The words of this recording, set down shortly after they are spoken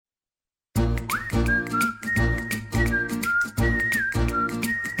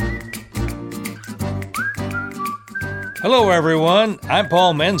Hello, everyone. I'm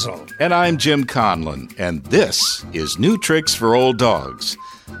Paul Menzel. And I'm Jim Conlon, and this is New Tricks for Old Dogs.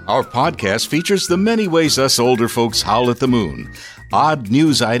 Our podcast features the many ways us older folks howl at the moon, odd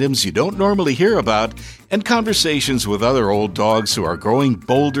news items you don't normally hear about, and conversations with other old dogs who are growing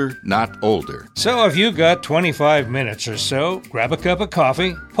bolder, not older. So if you got 25 minutes or so, grab a cup of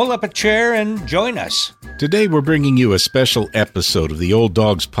coffee, pull up a chair, and join us. Today we're bringing you a special episode of the Old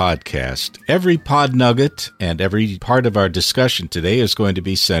Dogs Podcast. Every pod nugget and every part of our discussion today is going to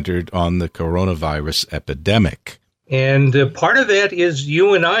be centered on the coronavirus epidemic. And part of that is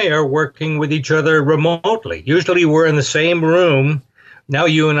you and I are working with each other remotely. Usually we're in the same room. Now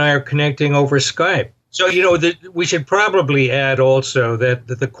you and I are connecting over Skype. So, we should probably add also that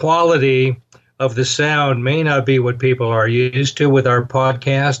the quality of the sound may not be what people are used to with our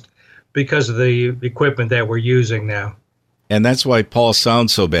podcast because of the equipment that we're using now. And that's why Paul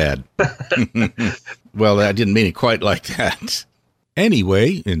sounds so bad. Well, I didn't mean it quite like that.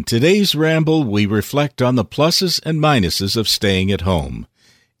 Anyway, in today's ramble, we reflect on the pluses and minuses of staying at home.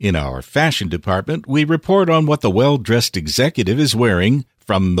 In our fashion department, we report on what the well-dressed executive is wearing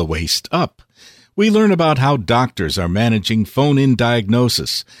from the waist up. We learn about how doctors are managing phone-in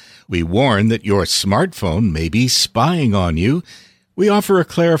diagnosis. We warn that your smartphone may be spying on you. We offer a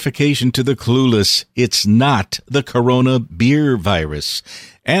clarification to the clueless, it's not the corona beer virus.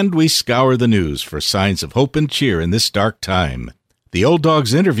 And we scour the news for signs of hope and cheer in this dark time. The Old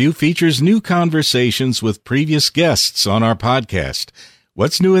Dogs interview features new conversations with previous guests on our podcast.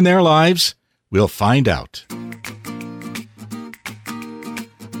 What's new in their lives? We'll find out.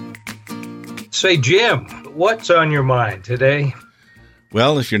 Say, Jim, what's on your mind today?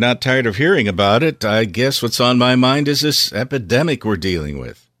 Well, if you're not tired of hearing about it, I guess what's on my mind is this epidemic we're dealing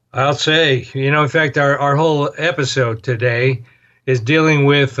with. I'll say, in fact, our whole episode today is dealing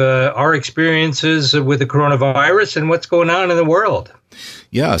with our experiences with the coronavirus and what's going on in the world.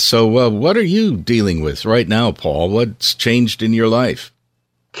 Yeah, so what are you dealing with right now, Paul? What's changed in your life?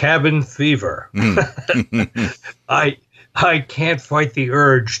 Cabin fever. I can't fight the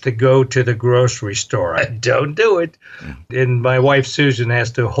urge to go to the grocery store. I don't do it. And my wife, Susan,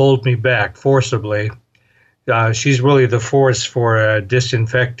 has to hold me back forcibly. She's really the force for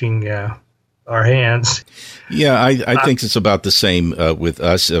disinfecting our hands. Yeah, I think it's about the same with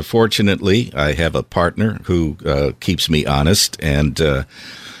us. Fortunately, I have a partner who keeps me honest, and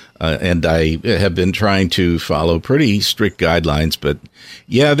I have been trying to follow pretty strict guidelines. But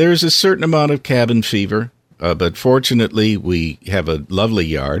yeah, there's a certain amount of cabin fever. But fortunately, we have a lovely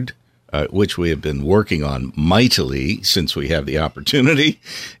yard, which we have been working on mightily since we have the opportunity.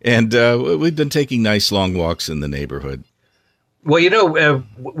 And we've been taking nice long walks in the neighborhood. Well,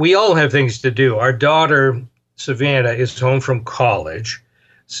 we all have things to do. Our daughter, Savannah, is home from college.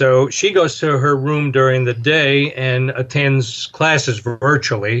 So she goes to her room during the day and attends classes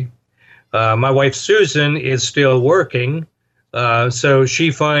virtually. My wife, Susan, is still working. So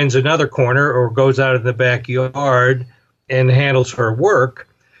she finds another corner or goes out in the backyard and handles her work.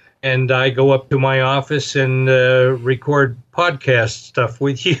 And I go up to my office and record podcast stuff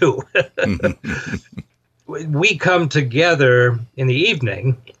with you. We come together in the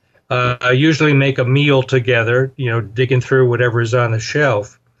evening, usually make a meal together, digging through whatever's on the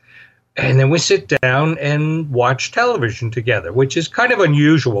shelf. And then we sit down and watch television together, which is kind of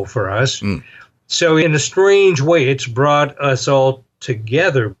unusual for us. So in a strange way, it's brought us all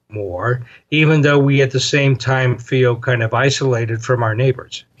together more, even though we at the same time feel kind of isolated from our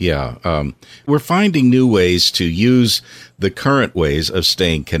neighbors. Yeah. We're finding new ways to use the current ways of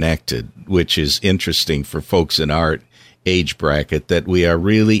staying connected, which is interesting for folks in our age bracket, that we are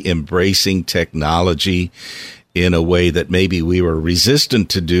really embracing technology in a way that maybe we were resistant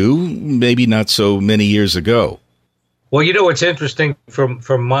to do, maybe not so many years ago. Well, what's interesting from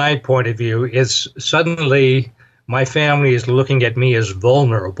my point of view is suddenly my family is looking at me as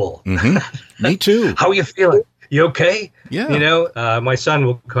vulnerable. Mm-hmm. Me too. How are you feeling? You okay? Yeah. My son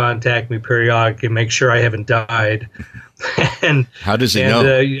will contact me periodically and make sure I haven't died. And how does he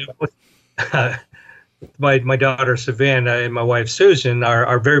know? My daughter Savannah and my wife Susan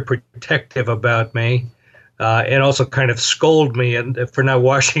are very protective about me, and also kind of scold me for not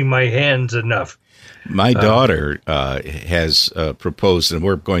washing my hands enough. My daughter has proposed, and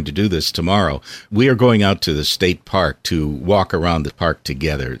we're going to do this tomorrow. We are going out to the state park to walk around the park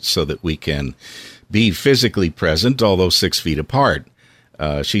together so that we can be physically present, although 6 feet apart.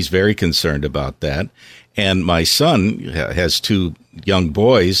 She's very concerned about that. And my son has 2 young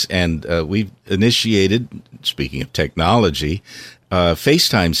boys, and we've initiated, speaking of technology, a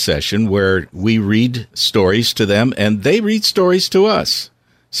FaceTime session where we read stories to them, and they read stories to us.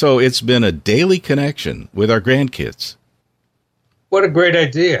 So it's been a daily connection with our grandkids. What a great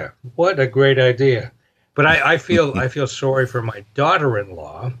idea. What a great idea. But I feel sorry for my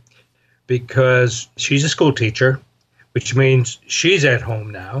daughter-in-law because she's a school teacher, which means she's at home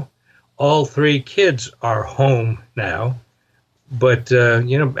now. All three kids are home now. But,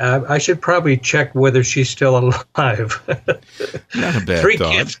 I should probably check whether she's still alive. Not a bad Three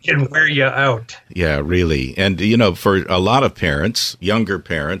thought. kids can wear you out. Yeah, really. And, for a lot of parents, younger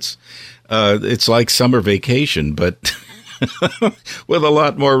parents, it's like summer vacation, but with a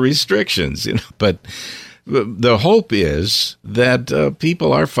lot more restrictions. But the hope is that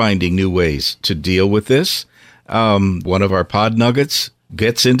people are finding new ways to deal with this. One of our pod nuggets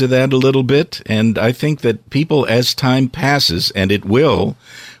gets into that a little bit, and I think that people, as time passes, and it will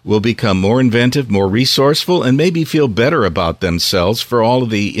become more inventive, more resourceful, and maybe feel better about themselves for all of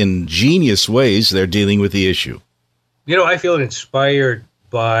the ingenious ways they're dealing with the issue. I feel inspired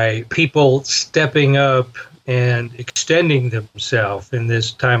by people stepping up and extending themselves in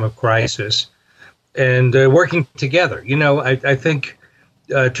this time of crisis and working together. I think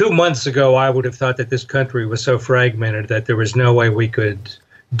 2 months ago, I would have thought that this country was so fragmented that there was no way we could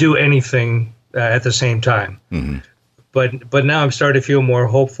do anything at the same time. Mm-hmm. But now I'm starting to feel more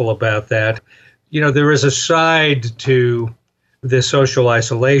hopeful about that. There is a side to this social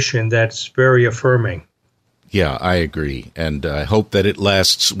isolation that's very affirming. Yeah, I agree. And I hope that it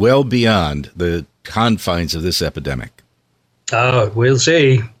lasts well beyond the confines of this epidemic. Oh, we'll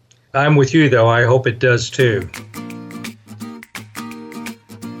see. I'm with you, though. I hope it does, too.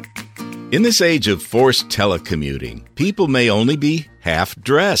 In this age of forced telecommuting, people may only be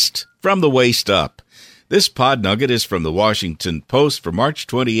half-dressed from the waist up. This pod nugget is from the Washington Post for March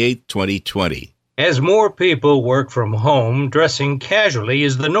 28, 2020. As more people work from home, dressing casually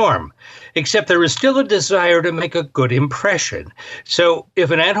is the norm, except there is still a desire to make a good impression. So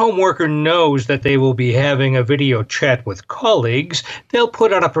if an at-home worker knows that they will be having a video chat with colleagues, they'll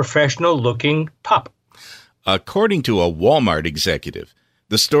put on a professional-looking top. According to a Walmart executive,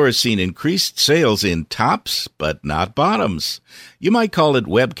 the store has seen increased sales in tops, but not bottoms. You might call it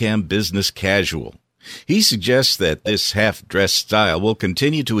webcam business casual. He suggests that this half-dress style will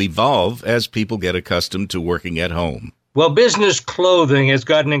continue to evolve as people get accustomed to working at home. Well, business clothing has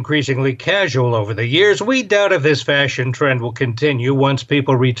gotten increasingly casual over the years. We doubt if this fashion trend will continue once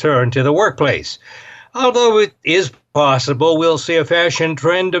people return to the workplace. Although it is possible we'll see a fashion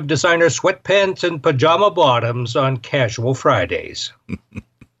trend of designer sweatpants and pajama bottoms on casual Fridays.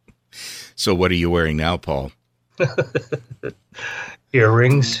 So what are you wearing now, Paul?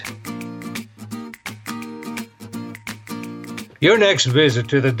 Earrings. Your next visit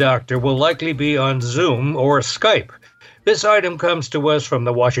to the doctor will likely be on Zoom or Skype. This item comes to us from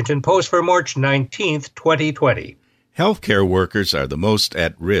the Washington Post for March 19th, 2020. Healthcare workers are the most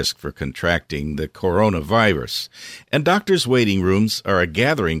at risk for contracting the coronavirus, and doctors' waiting rooms are a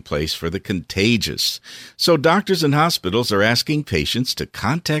gathering place for the contagious. So doctors and hospitals are asking patients to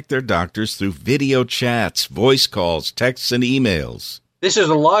contact their doctors through video chats, voice calls, texts, and emails. This is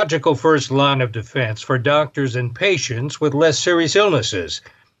a logical first line of defense for doctors and patients with less serious illnesses.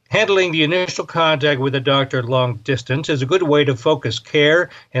 Handling the initial contact with a doctor long distance is a good way to focus care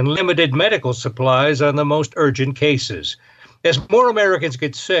and limited medical supplies on the most urgent cases. As more Americans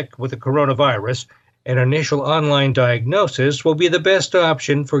get sick with the coronavirus, an initial online diagnosis will be the best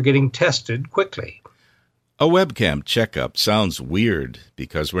option for getting tested quickly. A webcam checkup sounds weird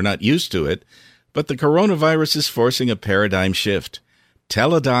because we're not used to it, but the coronavirus is forcing a paradigm shift.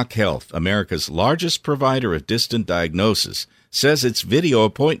 Teladoc Health, America's largest provider of distant diagnosis, says its video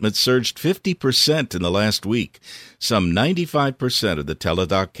appointments surged 50% in the last week. Some 95% of the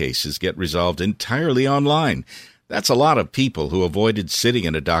Teladoc cases get resolved entirely online. That's a lot of people who avoided sitting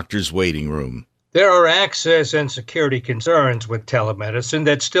in a doctor's waiting room. There are access and security concerns with telemedicine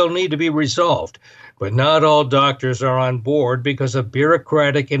that still need to be resolved, but not all doctors are on board because of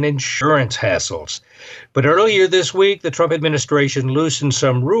bureaucratic and insurance hassles. But earlier this week, the Trump administration loosened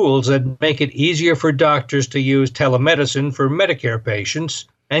some rules that make it easier for doctors to use telemedicine for Medicare patients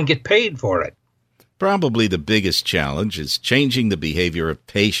and get paid for it. Probably the biggest challenge is changing the behavior of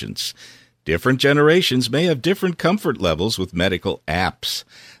patients. Different generations may have different comfort levels with medical apps.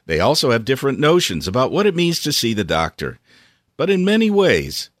 They also have different notions about what it means to see the doctor. But in many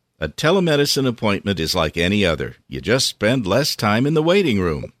ways, a telemedicine appointment is like any other. You just spend less time in the waiting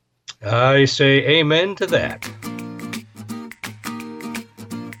room. I say amen to that.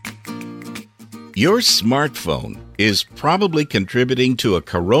 Your smartphone is probably contributing to a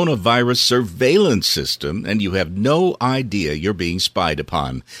coronavirus surveillance system, and you have no idea you're being spied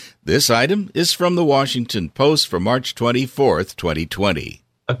upon. This item is from the Washington Post for March 24th, 2020.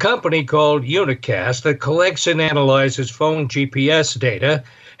 A company called Unicast that collects and analyzes phone GPS data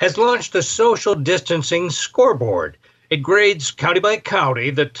has launched a social distancing scoreboard. It grades county by county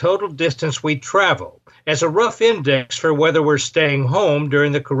the total distance we travel as a rough index for whether we're staying home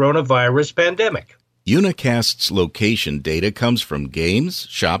during the coronavirus pandemic. Unicast's location data comes from games,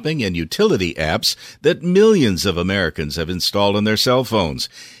 shopping, and utility apps that millions of Americans have installed on their cell phones.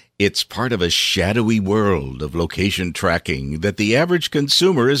 It's part of a shadowy world of location tracking that the average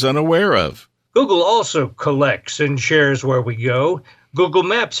consumer is unaware of. Google also collects and shares where we go. Google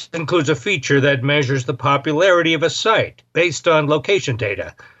Maps includes a feature that measures the popularity of a site based on location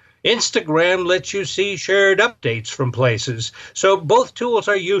data. Instagram lets you see shared updates from places, so both tools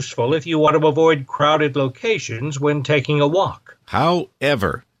are useful if you want to avoid crowded locations when taking a walk.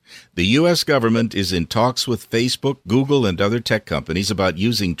 However, the U.S. government is in talks with Facebook, Google, and other tech companies about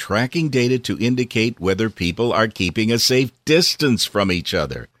using tracking data to indicate whether people are keeping a safe distance from each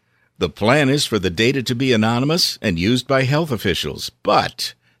other. The plan is for the data to be anonymous and used by health officials,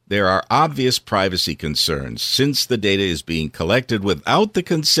 but there are obvious privacy concerns since the data is being collected without the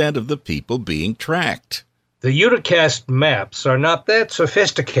consent of the people being tracked. The Unicast maps are not that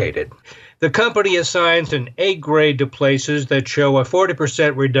sophisticated. The company assigns an A grade to places that show a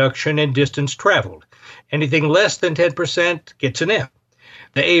 40% reduction in distance traveled. Anything less than 10% gets an F.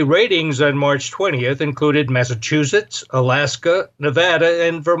 The A ratings on March 20th included Massachusetts, Alaska, Nevada,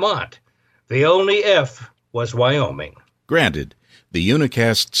 and Vermont. The only F was Wyoming. Granted, the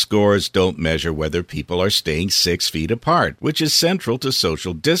Unicast scores don't measure whether people are staying 6 feet apart, which is central to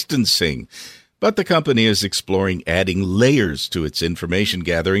social distancing. But the company is exploring adding layers to its information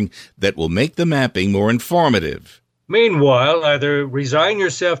gathering that will make the mapping more informative. Meanwhile, either resign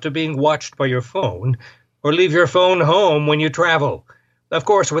yourself to being watched by your phone or leave your phone home when you travel. Of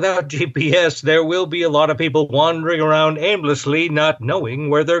course, without GPS, there will be a lot of people wandering around aimlessly, not knowing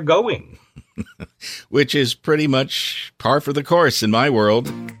where they're going. Which is pretty much par for the course in my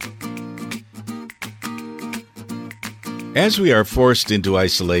world. As we are forced into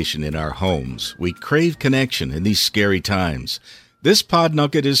isolation in our homes, we crave connection in these scary times. This pod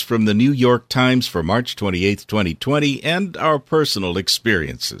nugget is from the New York Times for March 28, 2020, and our personal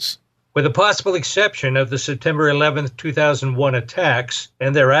experiences. With the possible exception of the September 11, 2001 attacks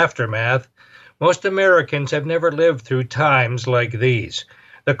and their aftermath, most Americans have never lived through times like these.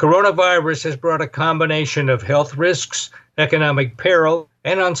 The coronavirus has brought a combination of health risks, economic peril,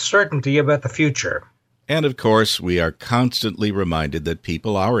 and uncertainty about the future. And of course, we are constantly reminded that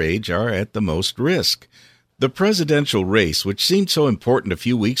people our age are at the most risk. The presidential race, which seemed so important a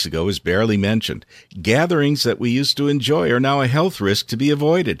few weeks ago, is barely mentioned. Gatherings that we used to enjoy are now a health risk to be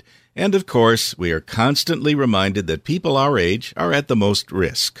avoided. And of course, we are constantly reminded that people our age are at the most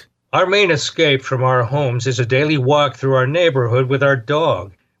risk. Our main escape from our homes is a daily walk through our neighborhood with our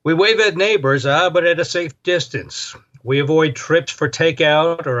dog. We wave at neighbors, but at a safe distance. We avoid trips for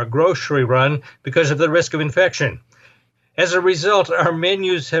takeout or a grocery run because of the risk of infection. As a result, our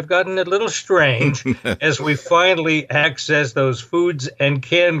menus have gotten a little strange as we finally access those foods and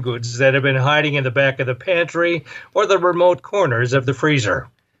canned goods that have been hiding in the back of the pantry or the remote corners of the freezer.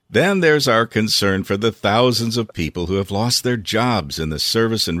 Then there's our concern for the thousands of people who have lost their jobs in the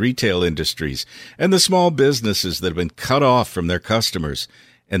service and retail industries, and the small businesses that have been cut off from their customers,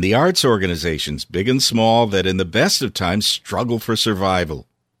 and the arts organizations, big and small, that in the best of times struggle for survival.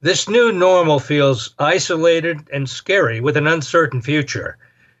 This new normal feels isolated and scary with an uncertain future.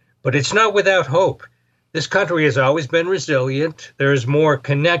 But it's not without hope. This country has always been resilient. There is more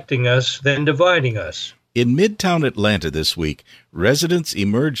connecting us than dividing us. In Midtown Atlanta this week, residents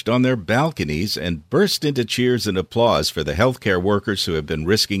emerged on their balconies and burst into cheers and applause for the healthcare workers who have been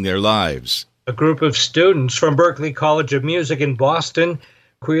risking their lives. A group of students from Berklee College of Music in Boston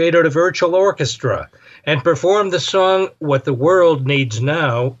created a virtual orchestra and performed the song "What the World Needs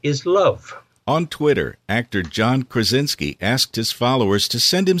Now is Love." On Twitter, actor John Krasinski asked his followers to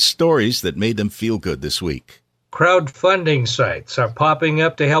send him stories that made them feel good this week. Crowdfunding sites are popping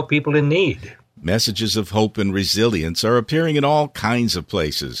up to help people in need. Messages of hope and resilience are appearing in all kinds of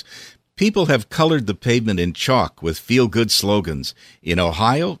places. People have colored the pavement in chalk with feel-good slogans. In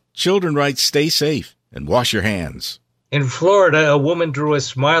Ohio, children write "Stay safe" and "Wash your hands." In Florida, a woman drew a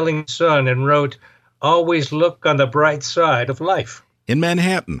smiling sun and wrote, "Always look on the bright side of life." In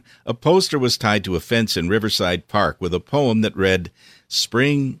Manhattan, a poster was tied to a fence in Riverside Park with a poem that read,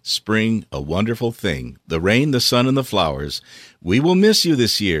 "Spring, spring, a wonderful thing, the rain, the sun, and the flowers. We will miss you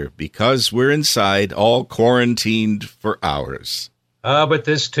this year because we're inside, all quarantined for hours." But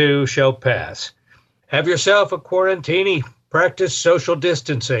this too shall pass. Have yourself a quarantini. Practice social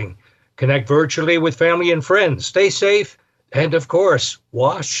distancing. Connect virtually with family and friends. Stay safe. And of course,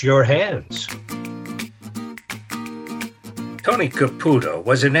 wash your hands. Tony Caputo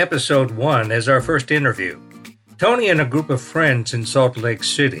was in episode 1 as our first interview. Tony and a group of friends in Salt Lake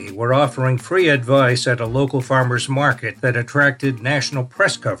City were offering free advice at a local farmer's market that attracted national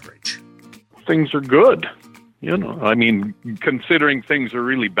press coverage. Things are good. Considering things are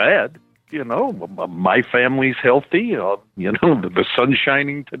really bad, my family's healthy, the sun's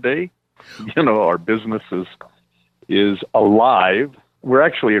shining today. Our business is alive. We're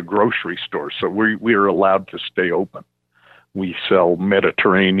actually a grocery store, so we are allowed to stay open. We sell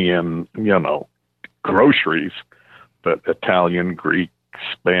Mediterranean, groceries, but Italian, Greek,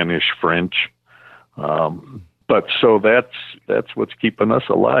 Spanish, French. But so that's what's keeping us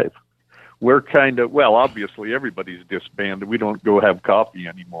alive. We're obviously everybody's disbanded. We don't go have coffee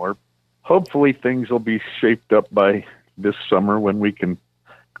anymore. Hopefully things will be shaped up by this summer when we can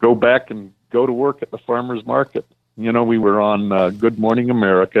go back and go to work at the farmer's market. We were on Good Morning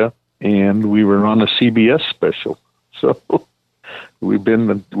America, and we were on a CBS special. So we've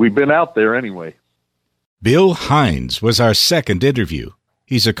been out there anyway. Bill Hines was our second interview.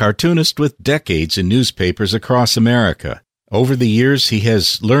 He's a cartoonist with decades in newspapers across America. Over the years, he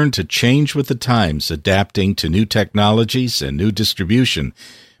has learned to change with the times, adapting to new technologies and new distribution.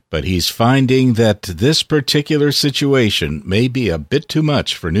 But he's finding that this particular situation may be a bit too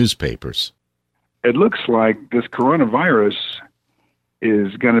much for newspapers. It looks like this coronavirus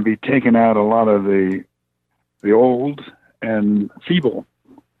is going to be taking out a lot of the old and feeble.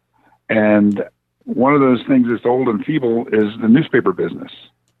 And one of those things that's old and feeble is the newspaper business.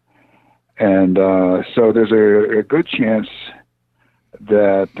 And so there's a good chance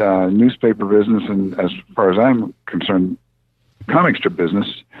that newspaper business, and as far as I'm concerned, comic strip business,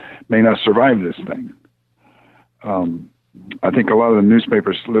 may not survive this thing. I think a lot of the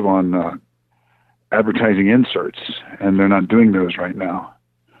newspapers live on advertising inserts, and they're not doing those right now.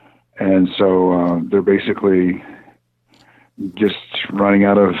 And so they're basically just running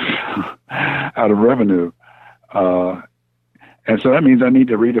out of revenue. And so that means I need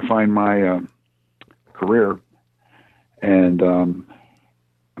to redefine my career. And I'm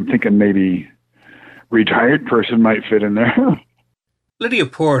thinking maybe retired person might fit in there. Lydia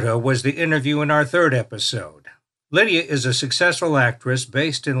Porta was the interview in our third episode. Lydia is a successful actress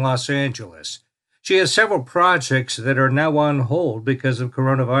based in Los Angeles. She has several projects that are now on hold because of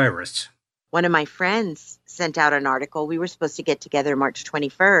coronavirus. One of my friends sent out an article. We were supposed to get together March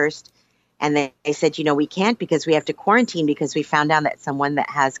 21st, and they said, we can't because we have to quarantine because we found out that someone that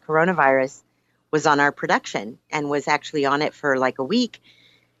has coronavirus was on our production and was actually on it for like a week.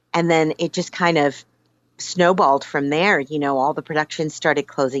 And then it just kind of snowballed from there. All the productions started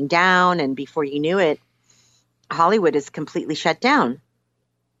closing down, and before you knew it, Hollywood is completely shut down.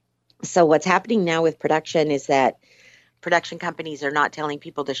 So what's happening now with production is that production companies are not telling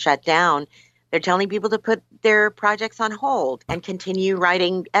people to shut down. They're telling people to put their projects on hold and continue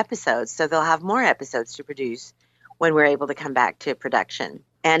writing episodes. So they'll have more episodes to produce when we're able to come back to production.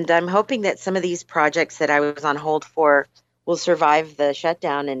 And I'm hoping that some of these projects that I was on hold for will survive the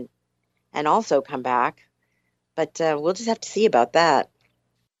shutdown and also come back. But we'll just have to see about that.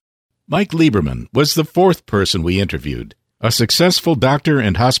 Mike Lieberman was the fourth person we interviewed. A successful doctor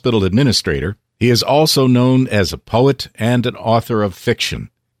and hospital administrator, he is also known as a poet and an author of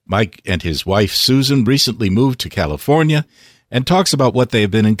fiction. Mike and his wife Susan recently moved to California and talks about what they have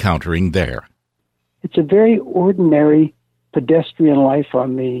been encountering there. It's a very ordinary pedestrian life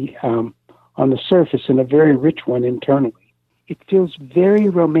on the surface and a very rich one internally. It feels very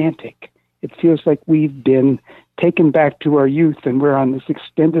romantic. It feels like we've been taken back to our youth and we're on this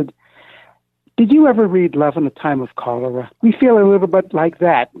extended... Did you ever read Love in a Time of Cholera? We feel a little bit like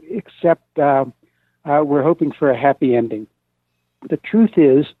that, except we're hoping for a happy ending. The truth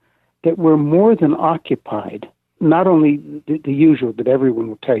is that we're more than occupied, not only the usual that everyone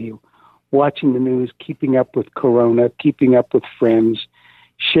will tell you, watching the news, keeping up with Corona, keeping up with friends,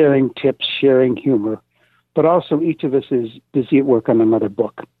 sharing tips, sharing humor, but also each of us is busy at work on another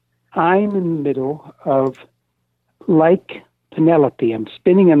book. I'm in the middle of, like Penelope, I'm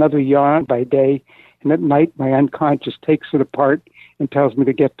spinning another yarn by day, and at night my unconscious takes it apart and tells me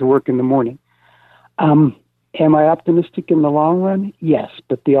to get to work in the morning. Am I optimistic in the long run? Yes,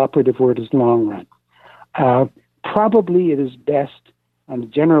 but the operative word is long run. Probably it is best on the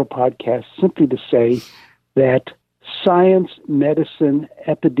general podcast simply to say that science, medicine,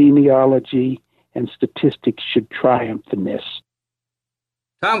 epidemiology, and statistics should triumph in this.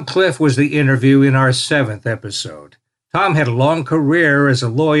 Tom Cliff was the interview in our seventh episode. Tom had a long career as a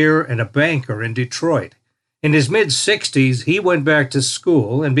lawyer and a banker in Detroit. In his mid-60s, he went back to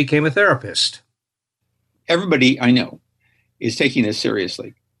school and became a therapist. Everybody I know is taking this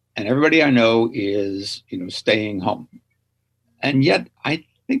seriously. And everybody I know is, staying home. And yet I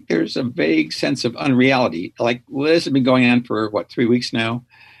think there's a vague sense of unreality. Like, this has been going on for 3 weeks now,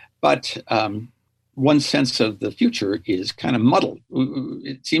 but one sense of the future is kind of muddled.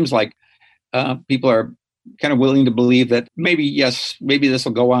 It seems like people are kind of willing to believe that maybe this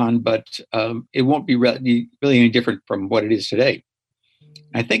will go on, but it won't be really any different from what it is today.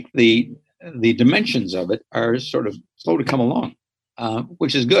 I think the dimensions of it are sort of slow to come along,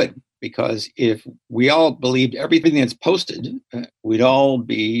 which is good, because if we all believed everything that's posted, we'd all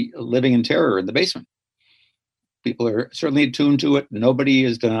be living in terror in the basement. People are certainly attuned to it. Nobody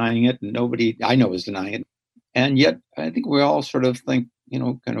is denying it. Nobody I know is denying it. And yet I think we all sort of think,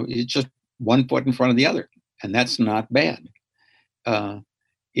 it's just one foot in front of the other. And that's not bad.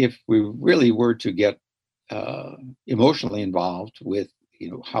 If we really were to get emotionally involved with,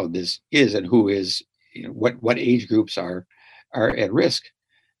 how this is and who is, what age groups are at risk,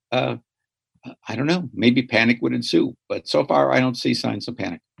 I don't know, maybe panic would ensue. But so far, I don't see signs of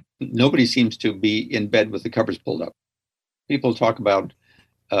panic. Nobody seems to be in bed with the covers pulled up. People talk about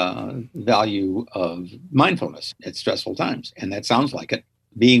value of mindfulness at stressful times, and that sounds like it.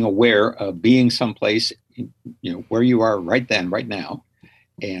 Being aware of being someplace, where you are right then, right now,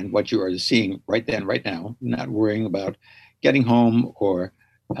 and what you are seeing right then, right now, not worrying about getting home or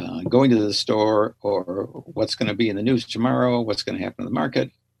going to the store or what's going to be in the news tomorrow, what's going to happen in the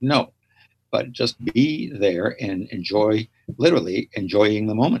market. No, but just be there and literally enjoying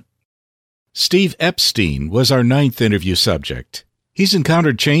the moment. Steve Epstein was our 9th interview subject. He's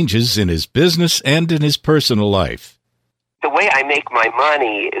encountered changes in his business and in his personal life. The way I make my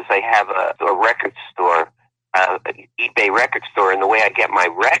money is I have a record store, eBay record store, and the way I get my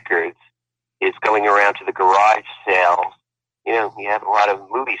records is going around to the garage sales. You have a lot of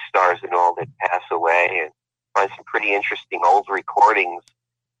movie stars and all that pass away, and find some pretty interesting old recordings,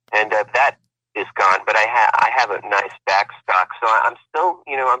 and that is gone. But I have a nice backstock, so I'm still,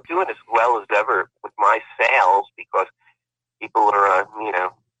 I'm doing as well as ever with my sales because people are,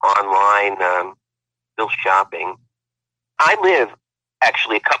 online, still shopping. I live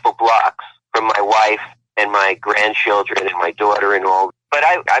actually a couple blocks from my wife and my grandchildren and my daughter and all, but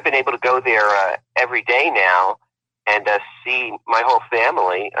I've been able to go there every day now and see my whole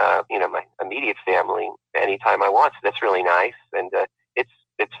family, my immediate family, anytime I want. So that's really nice, and it's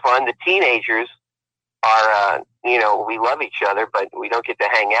fun. The teenagers are, we love each other, but we don't get to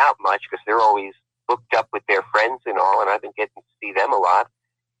hang out much because they're always booked up with their friends and all, and I've been getting to see them a lot.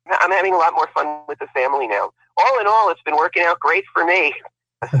 I'm having a lot more fun with the family now. All in all, it's been working out great for me,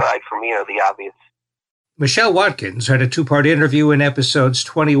 aside from, the obvious. Michelle Watkins had a 2-part interview in episodes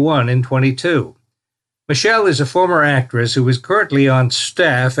 21 and 22. Michelle is a former actress who is currently on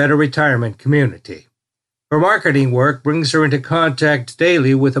staff at a retirement community. Her marketing work brings her into contact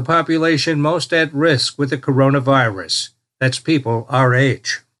daily with the population most at risk with the coronavirus. That's people our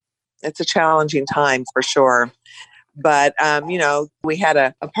age. It's a challenging time for sure. But, we had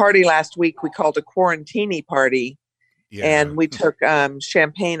a party last week we called a quarantini party. Yeah. And we took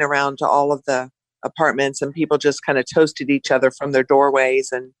champagne around to all of the apartments, and people just kind of toasted each other from their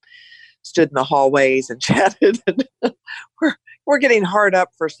doorways and stood in the hallways and chatted. We're getting hard up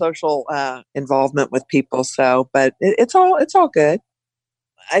for social involvement with people. So, but it's all good.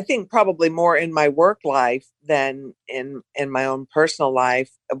 I think probably more in my work life than in my own personal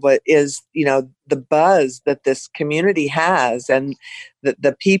life, but is, the buzz that this community has, and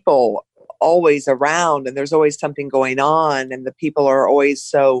the people always around, and there's always something going on, and the people are always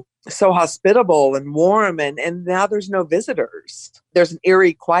so hospitable and warm, and now there's no visitors. There's an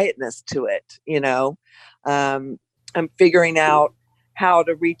eerie quietness to it, I'm figuring out how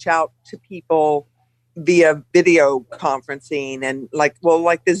to reach out to people via video conferencing and like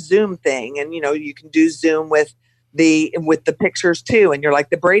the Zoom thing. And, you can do Zoom with the pictures too. And you're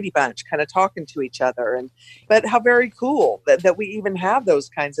like the Brady Bunch kind of talking to each other. But how very cool that we even have those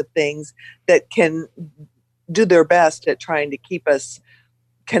kinds of things that can do their best at trying to keep us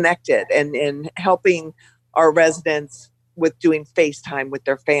connected and helping our residents with doing FaceTime with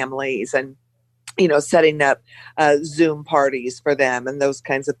their families and, setting up Zoom parties for them and those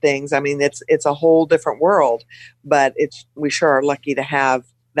kinds of things. I mean, it's a whole different world, but we sure are lucky to have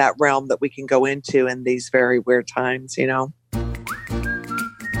that realm that we can go into in these very weird times,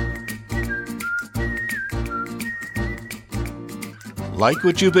 Like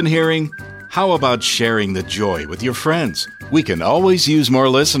what you've been hearing? How about sharing the joy with your friends? We can always use more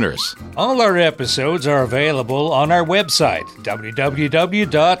listeners. All our episodes are available on our website,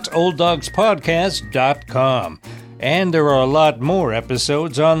 www.olddogspodcast.com. And there are a lot more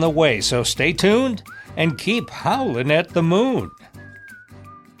episodes on the way, so stay tuned and keep howling at the moon.